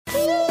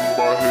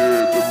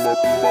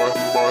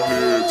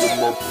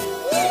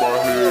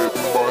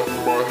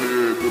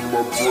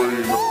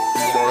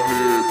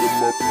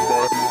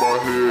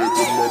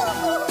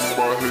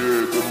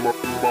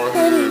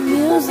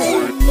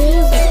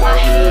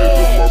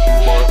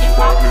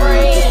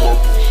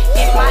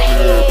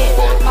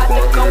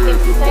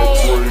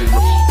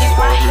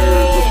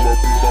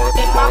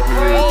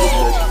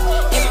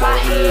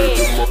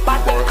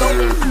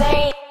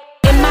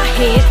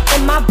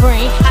In my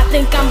brain, I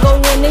think I'm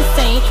going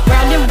insane.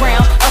 Round and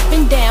round, up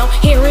and down,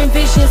 hearing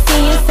visions,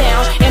 seeing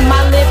sound. Am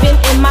I living,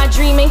 am I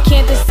dreaming?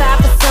 Can't decide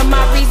for some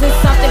odd reason.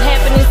 Something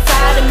happened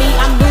inside of me.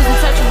 I'm losing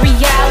touch with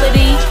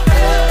reality.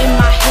 In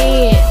my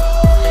head,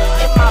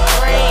 in my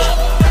brain,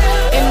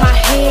 in my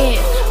head,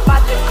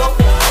 about to go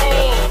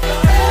insane.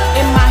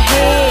 In my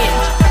head,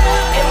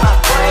 in my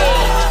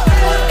brain,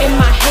 in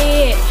my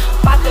head,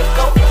 about to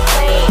go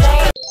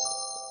insane.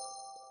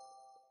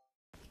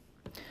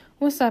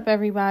 What's up,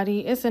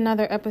 everybody? It's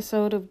another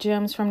episode of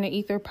Gems from the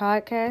Ether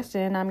podcast,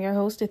 and I'm your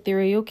host,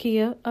 Ethereal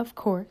Kia, of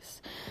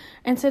course.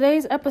 In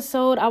today's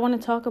episode, I want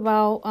to talk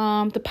about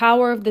the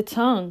power of the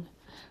tongue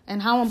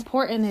and how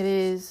important it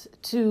is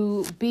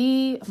to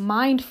be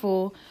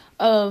mindful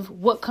of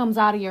what comes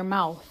out of your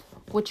mouth,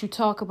 what you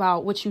talk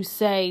about, what you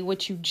say,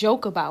 what you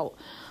joke about,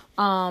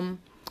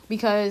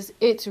 because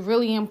it's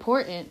really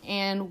important,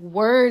 and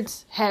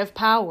words have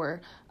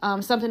power.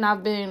 Something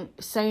I've been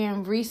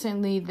saying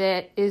recently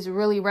that is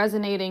really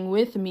resonating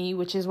with me,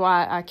 which is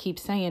why I keep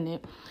saying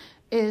it,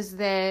 is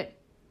that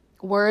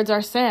words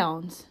are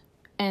sounds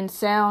and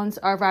sounds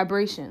are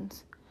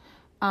vibrations.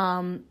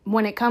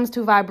 When it comes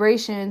to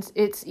vibrations,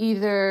 it's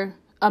either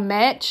a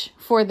match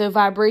for the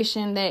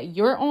vibration that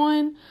you're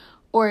on,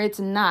 or it's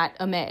not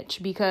a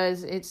match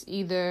because it's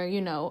either,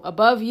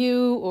 above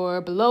you or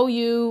below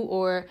you,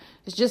 or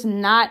it's just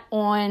not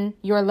on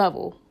your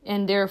level,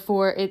 and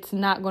therefore it's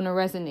not going to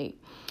resonate.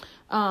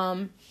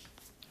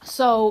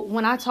 So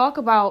when I talk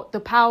about the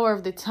power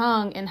of the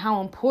tongue and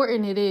how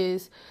important it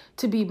is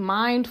to be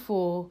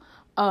mindful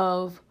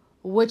of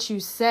what you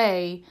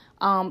say,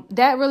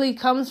 that really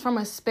comes from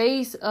a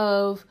space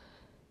of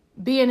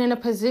being in a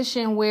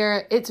position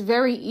where it's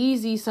very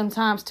easy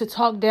sometimes to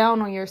talk down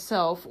on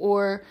yourself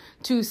or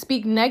to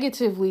speak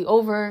negatively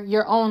over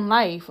your own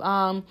life.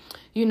 I'm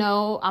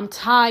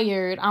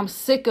tired. I'm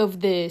sick of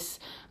this.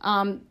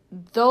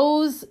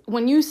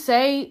 When you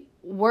say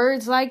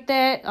words like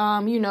that,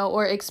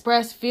 or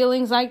express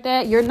feelings like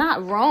that, you're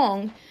not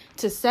wrong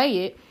to say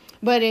it,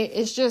 but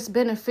it's just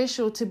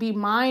beneficial to be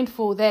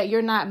mindful that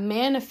you're not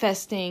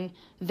manifesting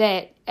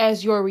that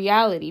as your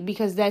reality,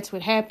 because that's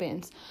what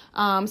happens.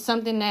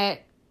 Something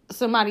that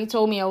somebody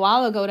told me a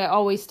while ago that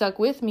always stuck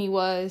with me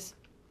was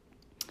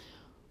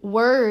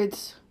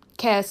words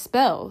cast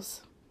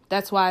spells.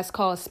 That's why it's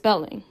called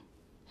spelling.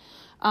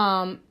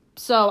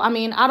 So,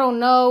 I don't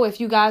know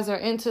if you guys are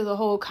into the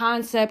whole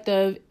concept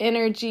of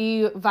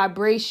energy,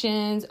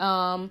 vibrations,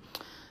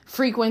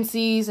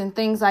 frequencies, and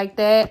things like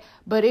that.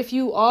 But if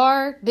you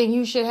are, then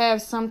you should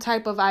have some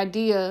type of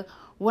idea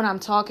what I'm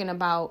talking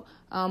about.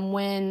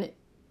 When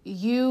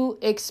you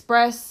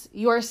express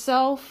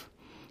yourself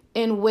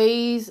in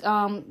ways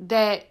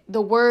that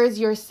the words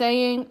you're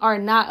saying are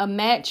not a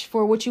match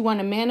for what you want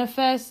to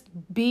manifest,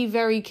 be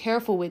very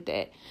careful with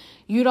that.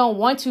 You don't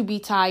want to be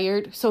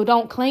tired, so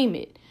don't claim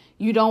it.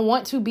 You don't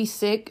want to be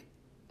sick,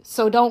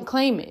 so don't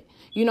claim it.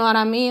 You know what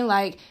I mean?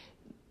 Like,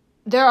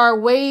 there are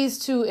ways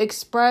to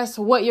express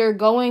what you're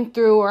going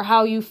through or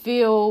how you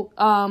feel,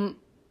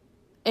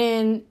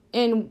 and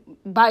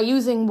by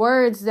using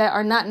words that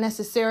are not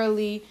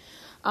necessarily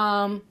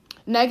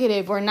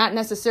negative or not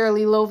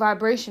necessarily low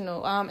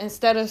vibrational.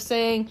 Instead of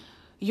saying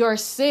you're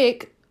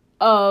sick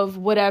of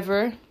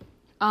whatever,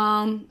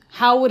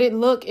 how would it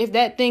look if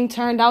that thing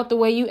turned out the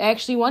way you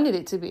actually wanted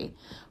it to be?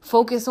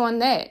 Focus on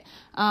that.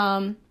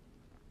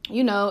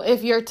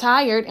 If you're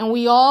tired, and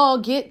we all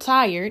get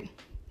tired,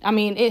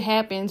 it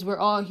happens, we're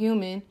all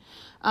human.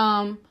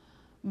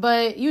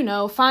 But,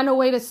 find a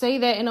way to say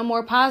that in a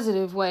more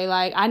positive way.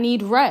 Like, I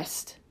need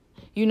rest.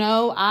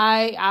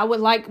 I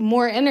would like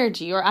more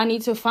energy, or I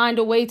need to find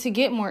a way to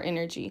get more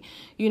energy.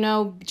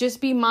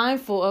 Just be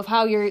mindful of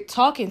how you're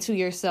talking to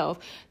yourself.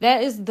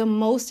 That is the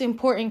most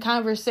important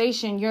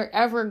conversation you're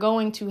ever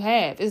going to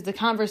have, is the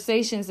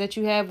conversations that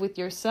you have with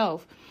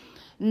yourself.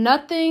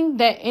 Nothing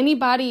that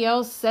anybody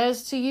else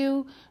says to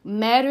you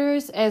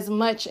matters as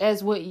much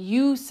as what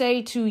you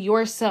say to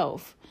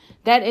yourself.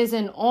 That is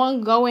an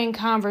ongoing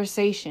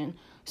conversation.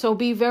 So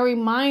be very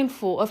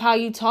mindful of how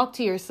you talk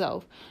to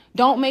yourself.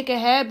 Don't make a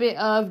habit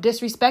of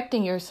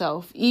disrespecting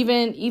yourself,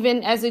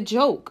 even as a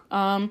joke.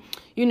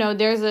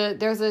 There's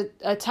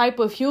a type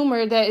of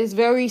humor that is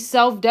very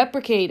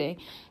self-deprecating,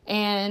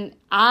 and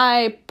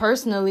I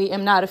personally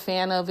am not a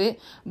fan of it,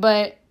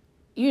 but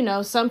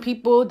some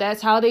people,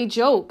 that's how they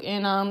joke.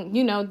 And,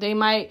 they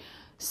might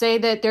say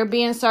that they're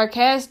being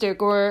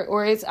sarcastic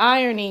or it's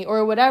irony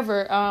or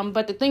whatever.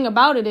 But the thing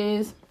about it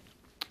is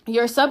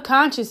your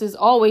subconscious is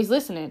always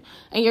listening,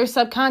 and your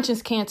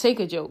subconscious can't take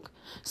a joke.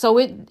 So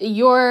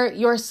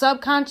your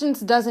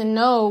subconscious doesn't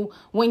know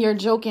when you're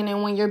joking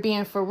and when you're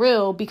being for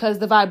real, because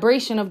the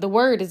vibration of the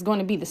word is going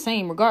to be the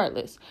same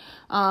regardless.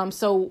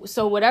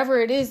 So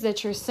whatever it is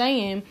that you're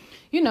saying,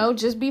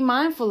 just be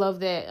mindful of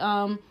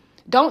that.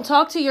 Don't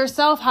talk to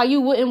yourself how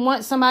you wouldn't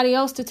want somebody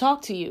else to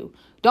talk to you.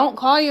 Don't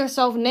call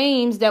yourself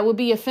names that would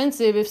be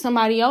offensive if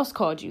somebody else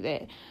called you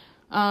that.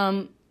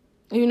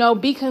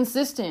 Be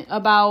consistent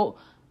about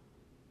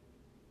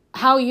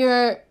how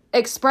you're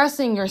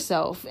expressing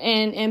yourself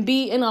and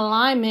be in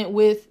alignment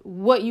with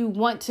what you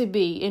want to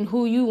be and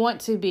who you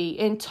want to be,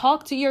 and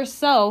talk to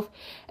yourself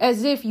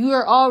as if you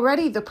are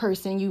already the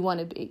person you want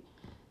to be.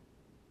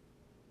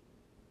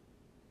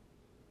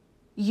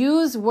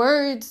 Use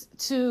words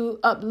to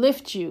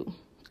uplift you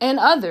and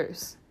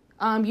others.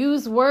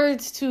 Use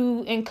words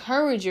to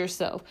encourage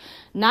yourself,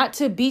 not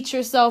to beat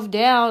yourself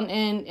down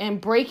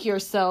and break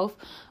yourself,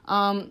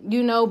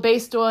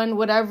 based on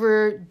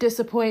whatever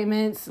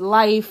disappointments,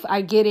 life.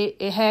 I get it.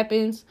 It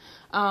happens.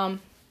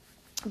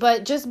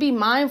 But just be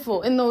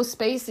mindful in those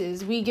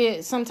spaces.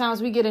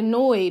 Sometimes we get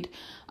annoyed,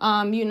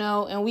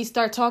 and we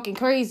start talking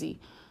crazy.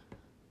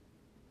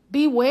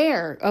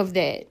 Beware of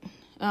that.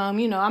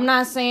 I'm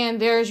not saying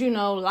there's,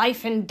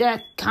 life and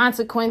death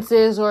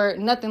consequences or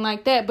nothing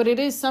like that, but it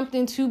is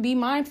something to be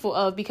mindful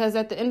of, because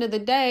at the end of the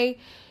day,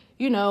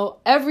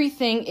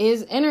 everything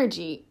is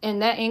energy,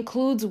 and that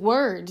includes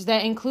words.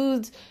 That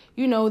includes,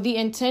 the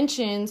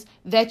intentions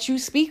that you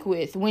speak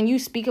with when you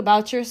speak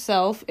about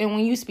yourself and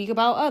when you speak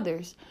about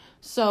others.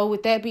 So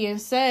with that being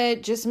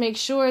said, just make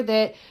sure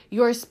that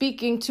you're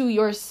speaking to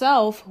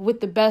yourself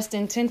with the best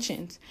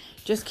intentions.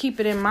 Just keep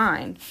it in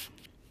mind.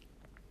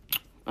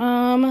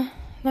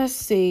 Let's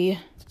see.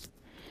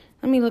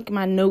 Let me look at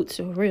my notes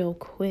real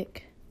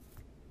quick.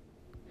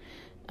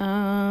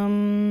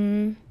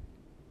 That's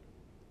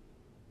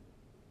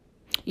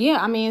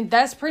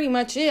pretty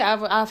much it.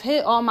 I've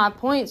hit all my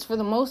points for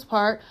the most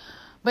part.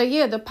 But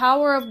yeah, the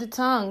power of the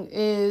tongue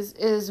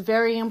is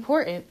very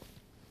important.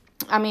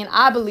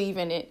 I believe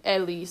in it,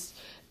 at least.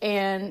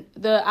 And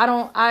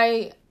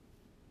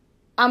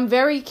I'm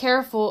very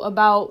careful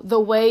about the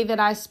way that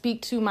I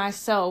speak to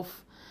myself.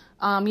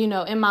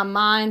 In my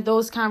mind,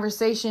 those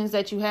conversations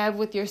that you have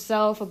with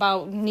yourself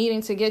about needing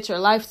to get your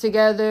life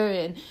together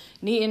and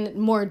needing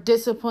more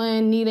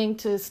discipline, needing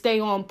to stay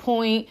on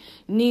point,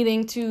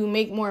 needing to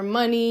make more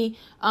money.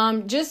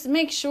 Just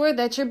make sure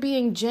that you're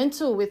being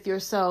gentle with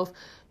yourself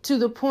to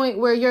the point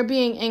where you're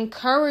being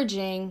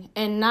encouraging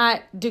and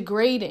not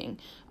degrading.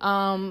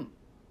 All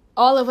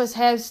of us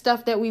have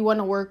stuff that we want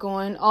to work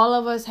on. All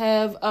of us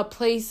have a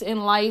place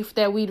in life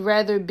that we'd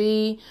rather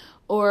be,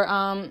 or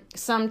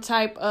some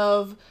type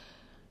of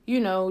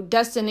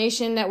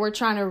destination that we're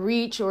trying to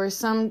reach, or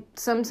some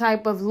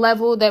type of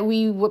level that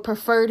we would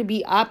prefer to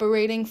be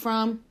operating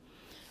from.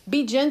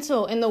 Be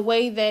gentle in the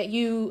way that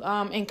you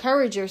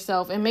encourage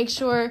yourself, and make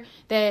sure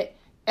that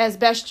as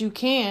best you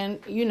can,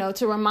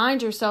 to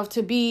remind yourself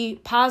to be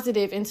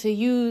positive and to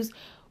use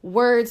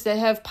words that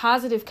have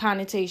positive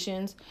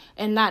connotations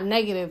and not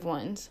negative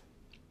ones.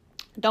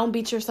 Don't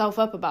beat yourself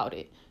up about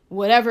it.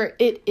 Whatever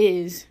it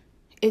is,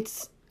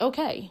 it's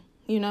okay.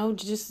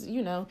 Just,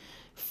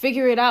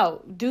 figure it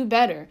out, do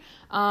better,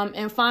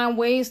 and find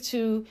ways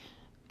to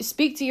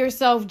speak to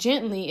yourself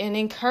gently and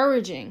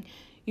encouraging.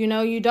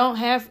 You don't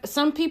have,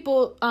 some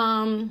people,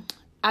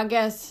 I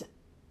guess,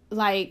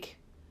 I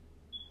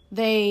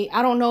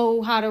don't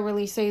know how to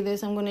really say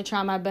this. I'm going to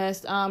try my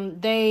best.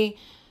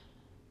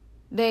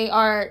 They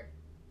are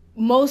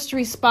most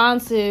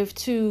responsive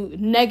to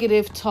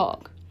negative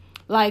talk.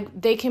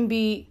 They can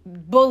be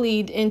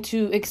bullied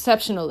into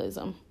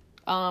exceptionalism.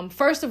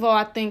 First of all,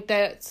 I think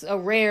that's a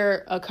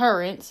rare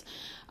occurrence.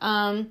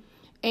 And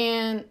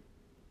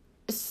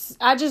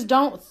I just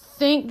don't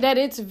think that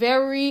it's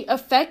very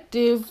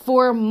effective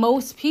for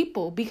most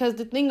people, because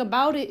the thing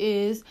about it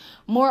is,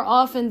 more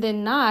often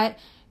than not,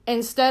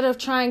 instead of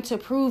trying to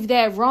prove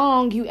that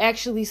wrong, you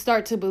actually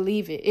start to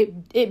believe it.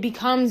 It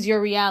becomes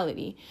your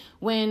reality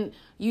when,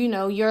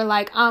 you're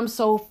like, I'm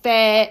so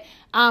fat,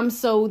 I'm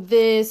so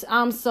this,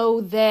 I'm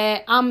so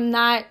that, I'm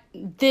not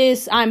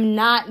this, I'm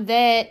not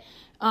that.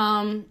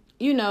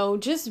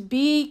 Just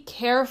be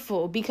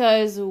careful,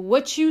 because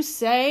what you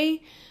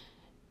say,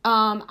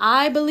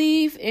 I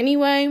believe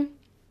anyway,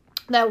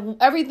 that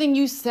everything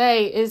you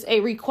say is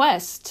a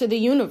request to the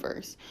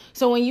universe.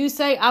 So when you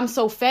say, I'm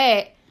so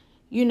fat,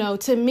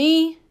 to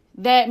me,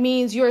 that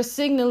means you're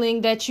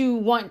signaling that you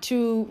want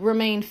to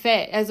remain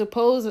fat, as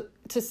opposed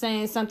to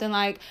saying something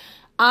like,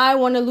 I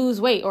want to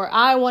lose weight, or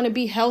I want to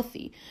be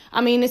healthy.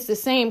 It's the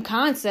same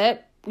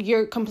concept.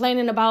 You're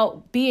complaining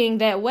about being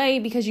that way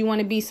because you want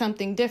to be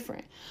something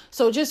different.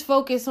 So just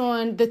focus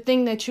on the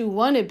thing that you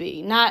want to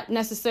be, not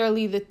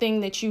necessarily the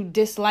thing that you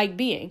dislike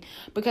being.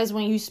 Because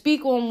when you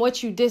speak on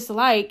what you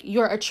dislike,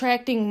 you're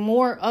attracting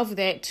more of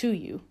that to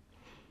you.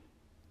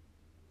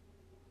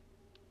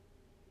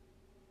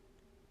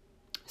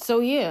 So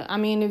yeah,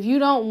 if you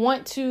don't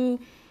want to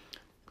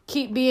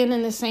keep being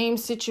in the same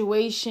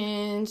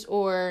situations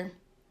or,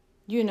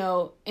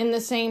 in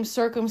the same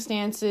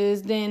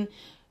circumstances, then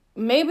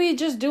maybe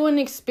just do an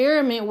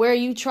experiment where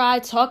you try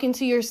talking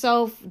to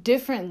yourself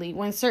differently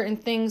when certain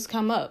things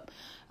come up.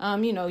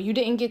 You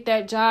didn't get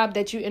that job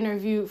that you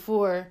interviewed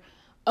for.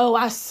 Oh,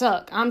 I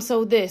suck. I'm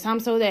so this, I'm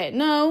so that.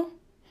 No,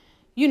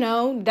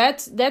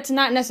 that's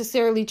not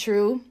necessarily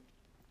true.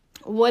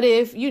 What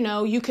if,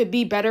 you could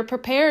be better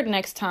prepared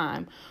next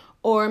time?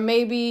 Or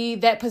maybe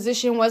that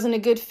position wasn't a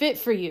good fit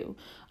for you.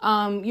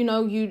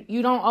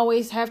 You don't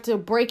always have to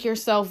break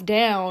yourself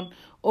down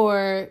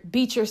or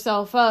beat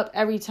yourself up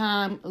every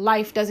time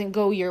life doesn't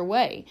go your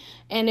way.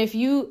 And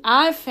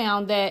I've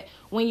found that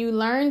when you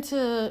learn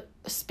to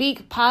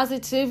speak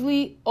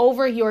positively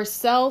over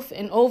yourself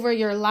and over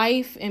your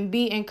life and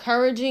be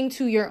encouraging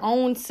to your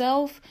own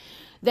self,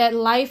 that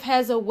life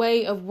has a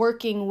way of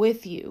working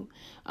with you.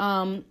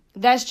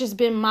 That's just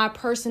been my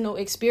personal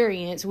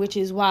experience, which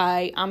is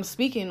why I'm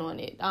speaking on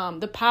it.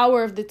 The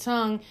power of the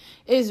tongue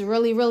is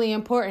really, really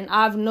important.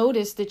 I've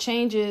noticed the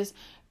changes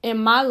in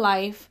my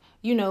life,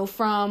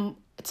 from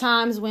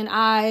times when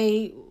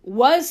I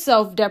was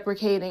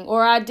self-deprecating,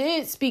 or I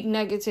did speak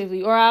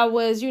negatively, or I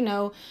was,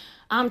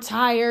 I'm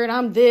tired,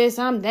 I'm this,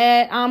 I'm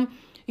that, I'm,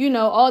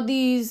 all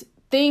these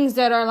things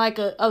that are like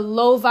a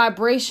low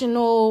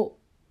vibrational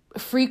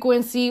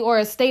frequency or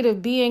a state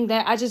of being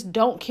that I just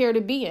don't care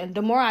to be in.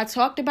 The more I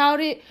talked about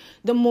it,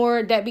 the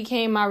more that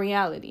became my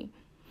reality.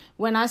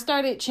 When I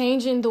started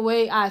changing the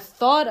way I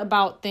thought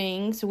about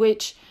things,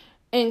 which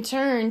in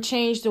turn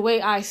changed the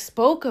way I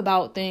spoke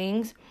about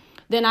things,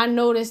 then I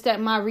noticed that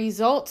my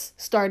results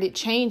started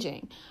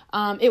changing.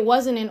 It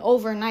wasn't an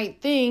overnight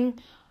thing,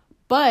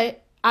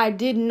 but I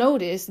did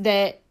notice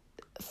that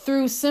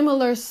through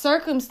similar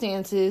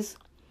circumstances,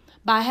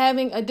 by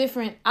having a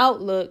different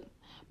outlook,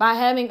 by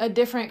having a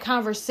different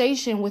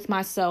conversation with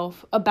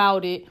myself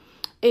about it,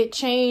 it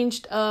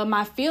changed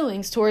my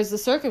feelings towards the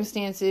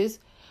circumstances,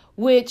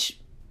 which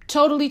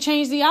totally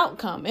changed the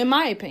outcome, in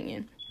my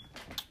opinion.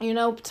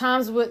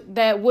 Times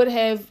that would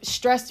have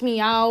stressed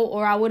me out,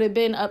 or I would have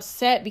been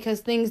upset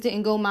because things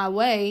didn't go my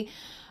way,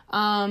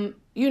 and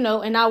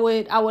I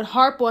would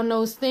harp on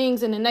those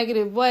things in a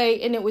negative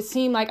way, and it would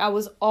seem like I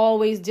was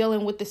always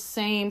dealing with the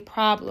same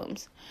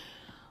problems.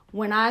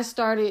 When I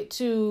started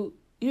to,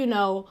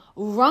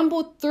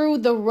 rumble through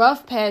the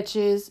rough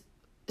patches,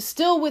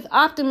 still with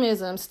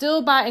optimism,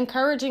 still by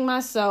encouraging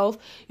myself,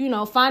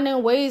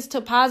 finding ways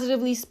to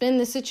positively spin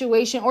the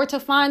situation or to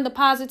find the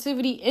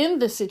positivity in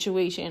the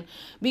situation.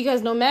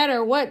 Because no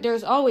matter what,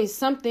 there's always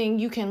something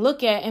you can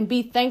look at and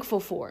be thankful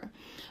for.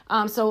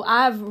 So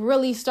I've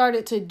really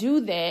started to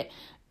do that.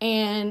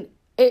 And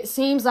it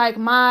seems like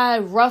my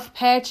rough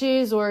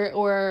patches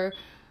or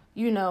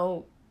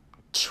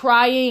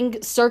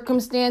trying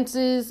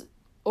circumstances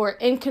or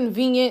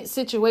inconvenient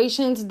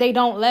situations, they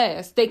don't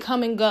last. They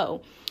come and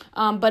go.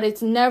 But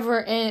it's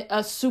never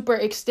a super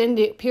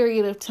extended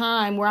period of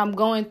time where I'm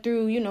going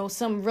through,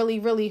 some really,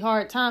 really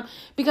hard time,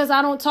 because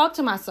I don't talk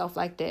to myself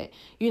like that.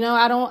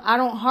 I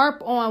don't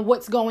harp on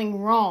what's going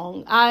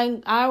wrong.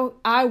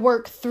 I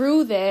work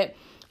through that.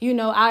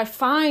 I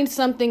find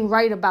something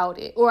right about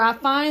it, or I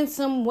find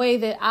some way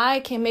that I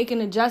can make an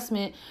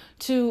adjustment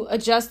to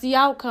adjust the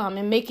outcome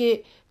and make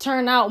it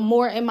turn out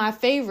more in my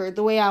favor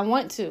the way I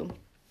want to.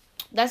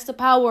 That's the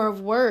power of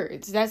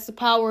words. That's the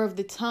power of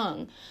the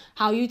tongue.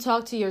 How you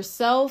talk to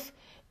yourself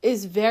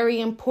is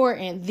very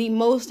important. The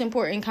most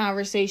important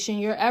conversation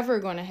you're ever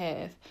going to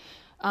have.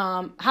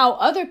 How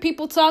other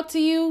people talk to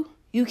you,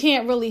 you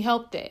can't really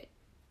help that.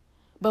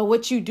 But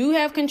what you do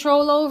have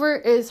control over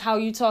is how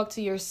you talk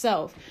to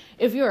yourself.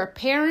 If you're a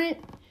parent,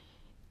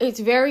 it's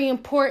very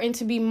important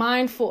to be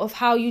mindful of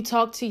how you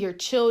talk to your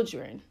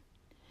children.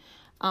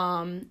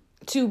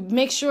 To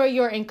make sure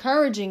you're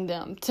encouraging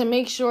them, to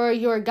make sure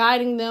you're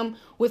guiding them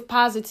with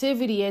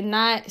positivity and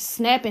not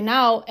snapping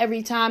out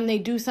every time they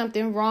do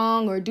something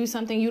wrong or do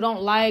something you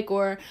don't like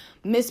or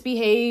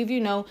misbehave.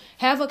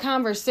 Have a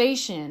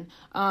conversation,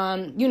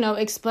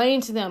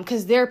 explain to them,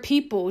 because they're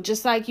people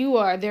just like you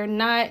are. They're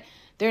not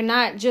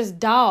just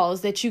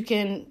dolls that you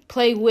can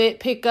play with,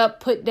 pick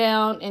up, put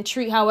down, and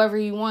treat however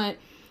you want.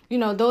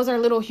 Those are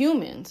little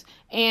humans,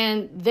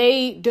 and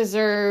they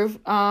deserve,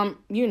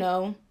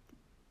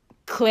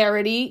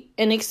 clarity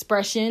and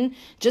expression,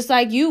 just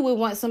like you would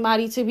want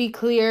somebody to be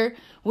clear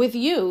with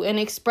you and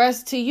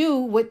express to you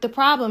what the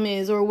problem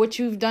is or what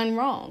you've done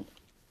wrong.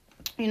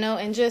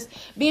 And just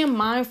being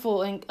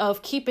mindful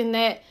of keeping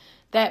that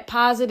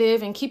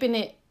positive and keeping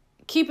it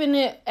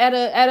at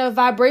a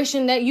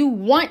vibration that you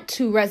want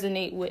to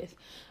resonate with.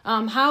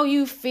 How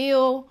you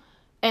feel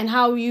and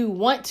how you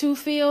want to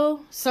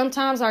feel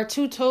sometimes are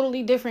two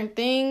totally different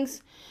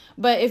things.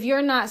 But if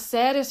you're not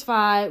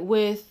satisfied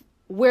with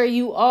where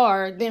you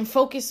are, then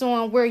focus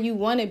on where you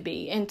want to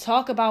be and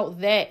talk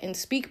about that and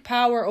speak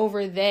power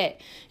over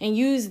that and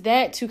use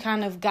that to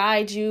kind of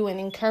guide you and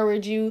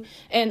encourage you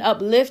and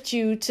uplift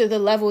you to the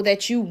level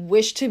that you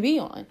wish to be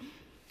on.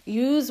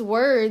 Use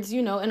words,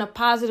 in a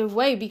positive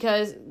way,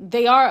 because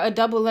they are a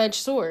double-edged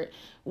sword.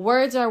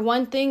 Words are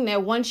one thing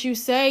that once you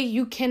say,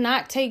 you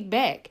cannot take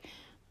back.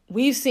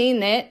 We've seen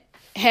that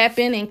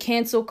happen in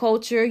cancel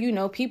culture,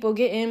 people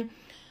getting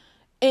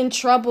in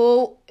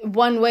trouble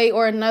one way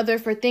or another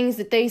for things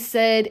that they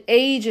said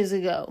ages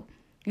ago,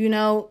 you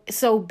know?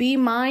 So be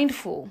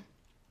mindful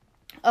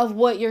of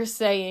what you're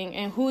saying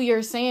and who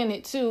you're saying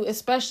it to,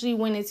 especially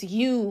when it's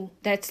you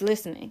that's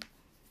listening.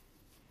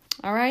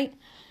 All right?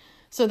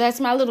 So that's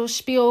my little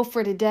spiel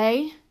for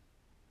today.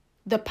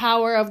 The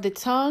power of the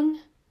tongue.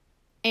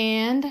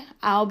 And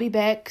I'll be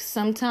back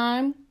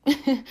sometime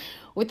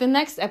with the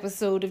next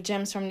episode of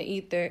Gems from the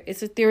Ether.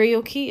 It's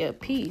Ethereal Kia.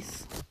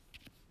 Peace.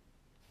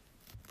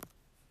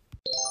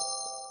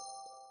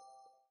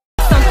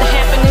 Something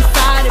happened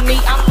inside of me.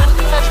 I'm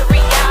losing touch of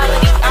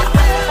reality. I'm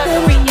losing touch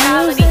of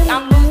reality.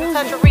 I'm losing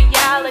touch of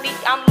reality.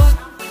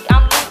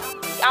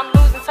 I'm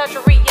losing touch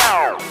of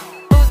reality.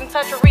 Losing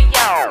touch of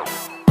reality.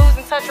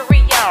 Losing touch of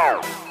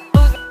reality.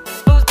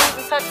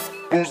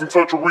 Losing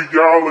touch of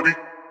reality.